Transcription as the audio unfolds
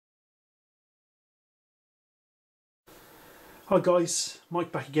Hi guys, Mike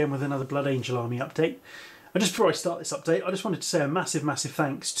back again with another Blood Angel Army update. And just before I start this update, I just wanted to say a massive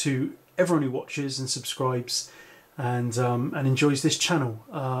thanks to everyone who watches and subscribes and enjoys this channel.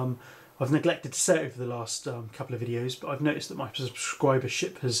 I've neglected to say it over the last couple of videos, but I've noticed that my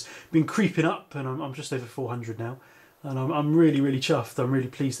subscribership has been creeping up, and I'm just over 400 now. And I'm really chuffed. I'm really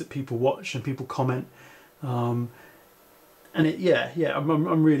pleased that people watch and people comment. And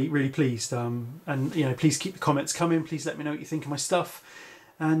I'm really pleased. And you know, please keep the comments coming. Please let me know what you think of my stuff.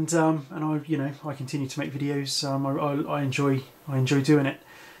 And I continue to make videos. I enjoy doing it.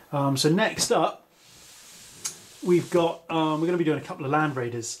 So next up, we've got we're going to be doing a couple of Land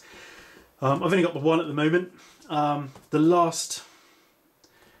Raiders. I've only got the one at the moment. The last,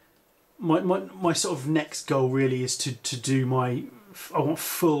 my sort of next goal really is to do I want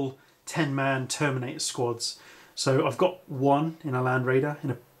full 10-man Terminator squads. So I've got one in a Land Raider,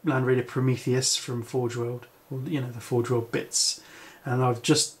 Prometheus from Forge World, or the Forge World bits, and I've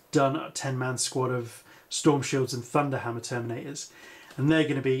just done a 10-man squad of Storm Shields and Thunderhammer Terminators, and they're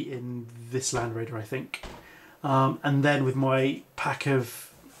going to be in this Land Raider, I think. And then with my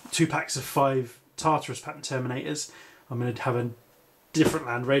two packs of 5 Tartarus pattern Terminators, I'm going to have a different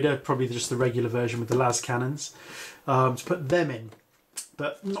Land Raider, probably just the regular version with the las cannons, to put them in.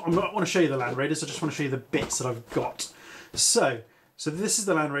 But I want to show you the Land Raiders, I just want to show you the bits that I've got. So this is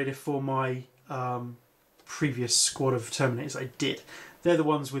the Land Raider for my previous squad of Terminators I did. They're the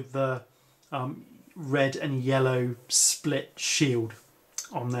ones with the red and yellow split shield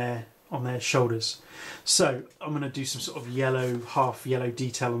on their shoulders. So I'm going to do some sort of half yellow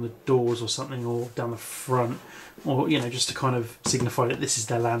detail on the doors or something, or down the front, or just to kind of signify that this is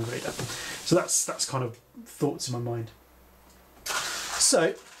their Land Raider. So that's kind of thoughts in my mind.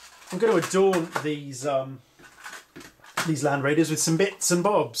 So I'm going to adorn these Land Raiders with some bits and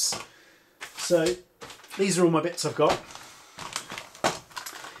bobs. So these are all my bits I've got,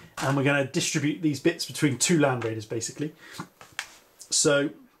 and we're going to distribute these bits between 2 Land Raiders basically. So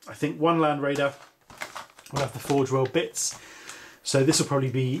I think one Land Raider will have the Forge World bits. So this will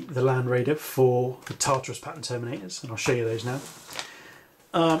probably be the Land Raider for the Tartarus pattern Terminators, and I'll show you those now.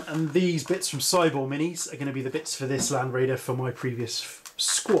 And these bits from Cyborg Minis are going to be the bits for this Land Raider for my previous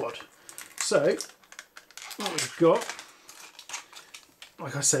squad. So what we've got,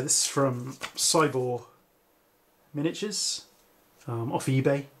 like I said, this is from Cyborg Miniatures off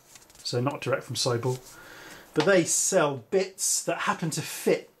eBay, so not direct from Cyborg, but they sell bits that happen to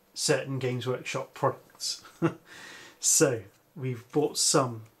fit certain Games Workshop products. So we've bought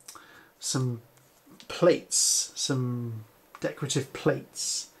some plates, some decorative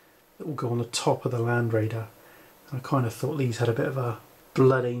plates that will go on the top of the Land Raider. I kind of thought these had a bit of a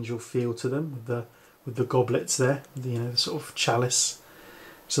Blood Angel feel to them with the goblets there, the sort of chalice.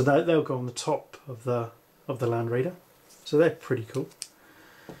 So they'll go on the top of the Land Raider. So they're pretty cool.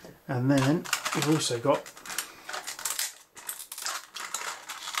 And then we've also got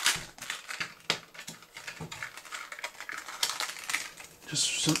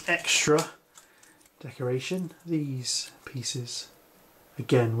just some extra decoration. These pieces,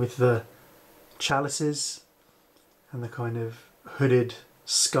 again with the chalices and the kind of hooded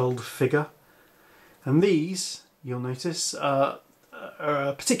skulled figure. And these, you'll notice, are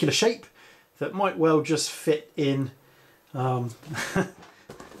a particular shape that might well just fit in that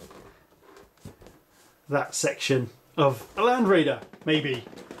section of a Land Raider, maybe.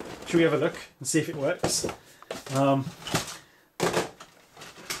 Should we have a look and see if it works?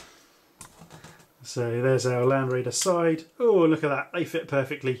 So there's our Land Raider side. Oh, look at that, they fit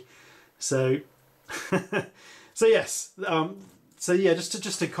perfectly. So so yes, so yeah,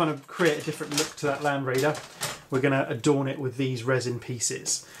 just to kind of create a different look to that Land Raider, we're going to adorn it with these resin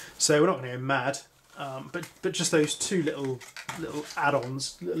pieces. So we're not going to go mad, but just those 2 little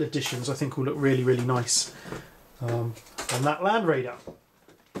add-ons, little additions, I think will look really nice on that Land Raider.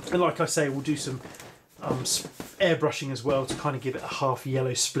 And like I say, we'll do some airbrushing as well to kind of give it a half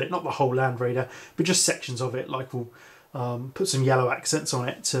yellow split, not the whole Land Raider, but just sections of it. Like we'll put some yellow accents on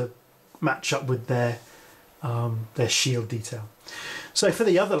it to match up with their shield detail. So for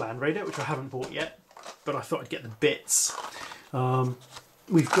the other Land Raider, which I haven't bought yet, but I thought I'd get the bits,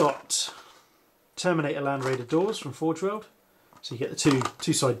 we've got Terminator Land Raider doors from Forge World. So you get the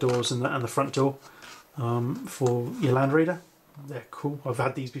two side doors and the front door for your Land Raider. They're cool. I've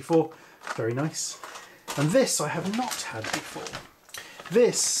had these before. Very nice. And this I have not had before.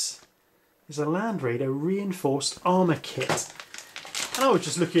 This is a Land Raider reinforced armour kit. And I was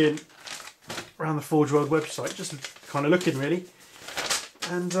just looking around the Forge World website, just kind of looking really.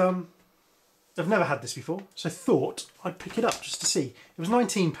 And I've never had this before, so I thought I'd pick it up just to see. It was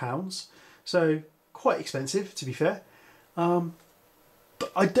 £19, so quite expensive to be fair. But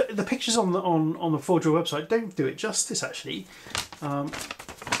the pictures on the Forge World website don't do it justice, actually.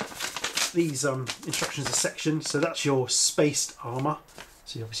 These instructions are sectioned, so that's your spaced armour.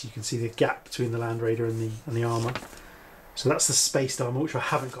 So obviously you can see the gap between the Land Raider and the armour. So that's the spaced armour, which I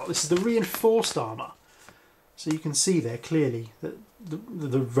haven't got. This is the reinforced armour. So you can see there clearly that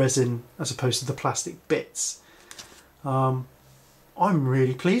the resin as opposed to the plastic bits. I'm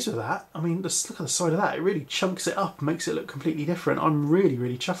really pleased with that. I mean, just look at the side of that. It really chunks it up, makes it look completely different. I'm really,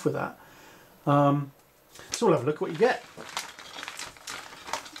 really chuffed with that. So we'll have a look at what you get.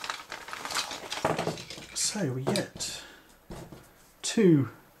 So we get two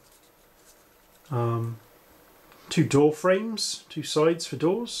door frames, two sides for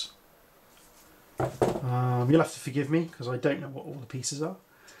doors. You'll have to forgive me because I don't know what all the pieces are.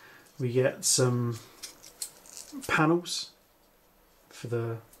 We get some panels for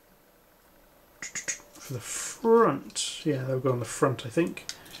the front. Yeah, they'll go on the front, I think.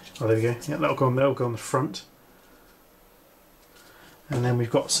 Oh, there we go. Yeah, that'll go on the front. And then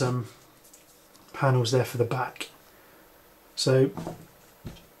we've got some panels there for the back. So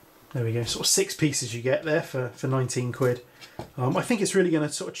there we go, sort of 6 pieces you get there for 19 quid. I think it's really going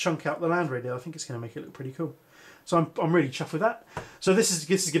to sort of chunk out the Land Raider. I think it's going to make it look pretty cool. So I'm really chuffed with that. So this is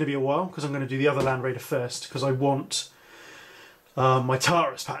going to be a while because I'm going to do the other Land Raider first, because I want my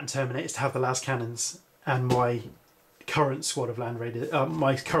Taurus pattern Terminators to have the las cannons, and my current squad of Land Raider,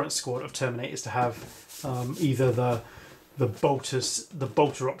 my current squad of Terminators to have either the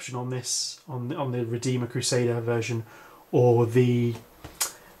bolter option on this, on the Redeemer Crusader version, or the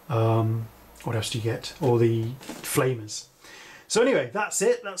what else do you get? Or the Flamers. So anyway, that's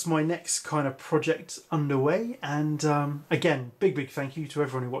it. That's my next kind of project underway. And again, big thank you to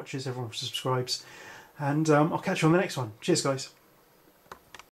everyone who watches, everyone who subscribes. And I'll catch you on the next one. Cheers, guys.